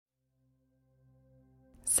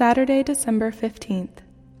Saturday, December 15th.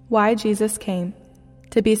 Why Jesus Came.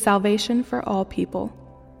 To be salvation for all people.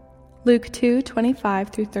 Luke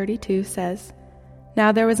 2:25-32 says,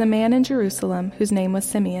 Now there was a man in Jerusalem whose name was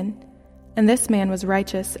Simeon, and this man was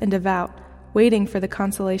righteous and devout, waiting for the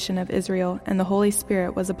consolation of Israel, and the Holy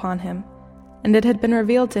Spirit was upon him. And it had been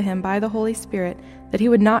revealed to him by the Holy Spirit that he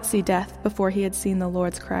would not see death before he had seen the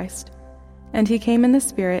Lord's Christ. And he came in the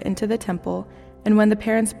Spirit into the temple, and when the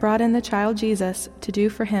parents brought in the child Jesus to do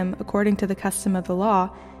for him according to the custom of the law,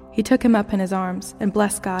 he took him up in his arms, and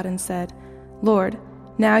blessed God, and said, Lord,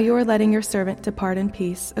 now you are letting your servant depart in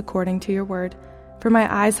peace according to your word, for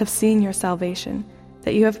my eyes have seen your salvation,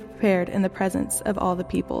 that you have prepared in the presence of all the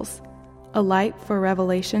peoples, a light for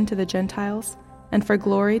revelation to the Gentiles, and for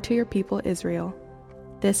glory to your people Israel.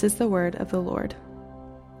 This is the word of the Lord.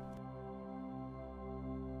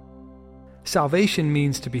 Salvation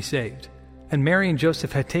means to be saved, and Mary and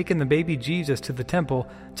Joseph had taken the baby Jesus to the temple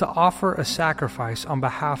to offer a sacrifice on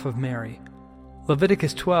behalf of Mary.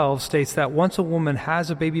 Leviticus 12 states that once a woman has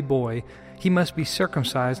a baby boy, he must be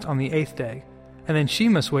circumcised on the 8th day, and then she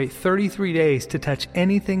must wait 33 days to touch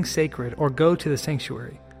anything sacred or go to the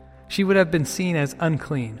sanctuary. She would have been seen as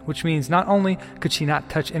unclean, which means not only could she not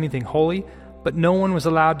touch anything holy, but no one was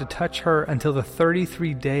allowed to touch her until the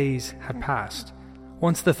 33 days had passed.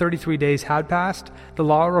 Once the 33 days had passed, the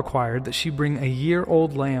law required that she bring a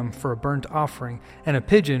year-old lamb for a burnt offering and a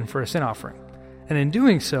pigeon for a sin offering. And in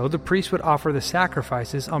doing so, the priest would offer the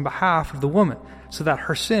sacrifices on behalf of the woman so that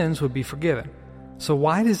her sins would be forgiven. So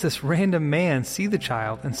why does this random man see the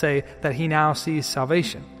child and say that he now sees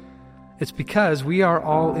salvation? It's because we are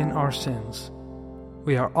all in our sins.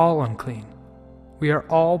 We are all unclean. We are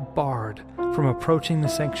all barred from approaching the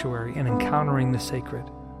sanctuary and encountering the sacred.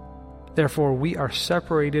 Therefore, we are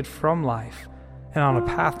separated from life and on a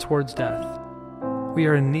path towards death. We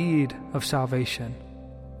are in need of salvation.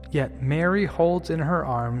 Yet Mary holds in her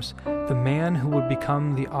arms the man who would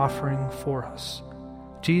become the offering for us.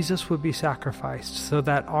 Jesus would be sacrificed so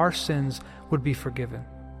that our sins would be forgiven.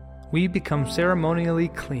 We become ceremonially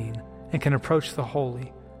clean and can approach the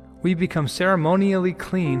holy. We become ceremonially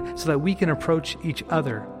clean so that we can approach each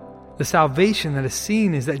other. The salvation that is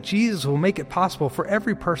seen is that Jesus will make it possible for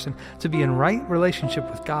every person to be in right relationship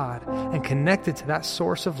with God and connected to that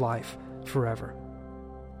source of life forever.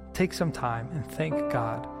 Take some time and thank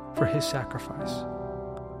God for his sacrifice.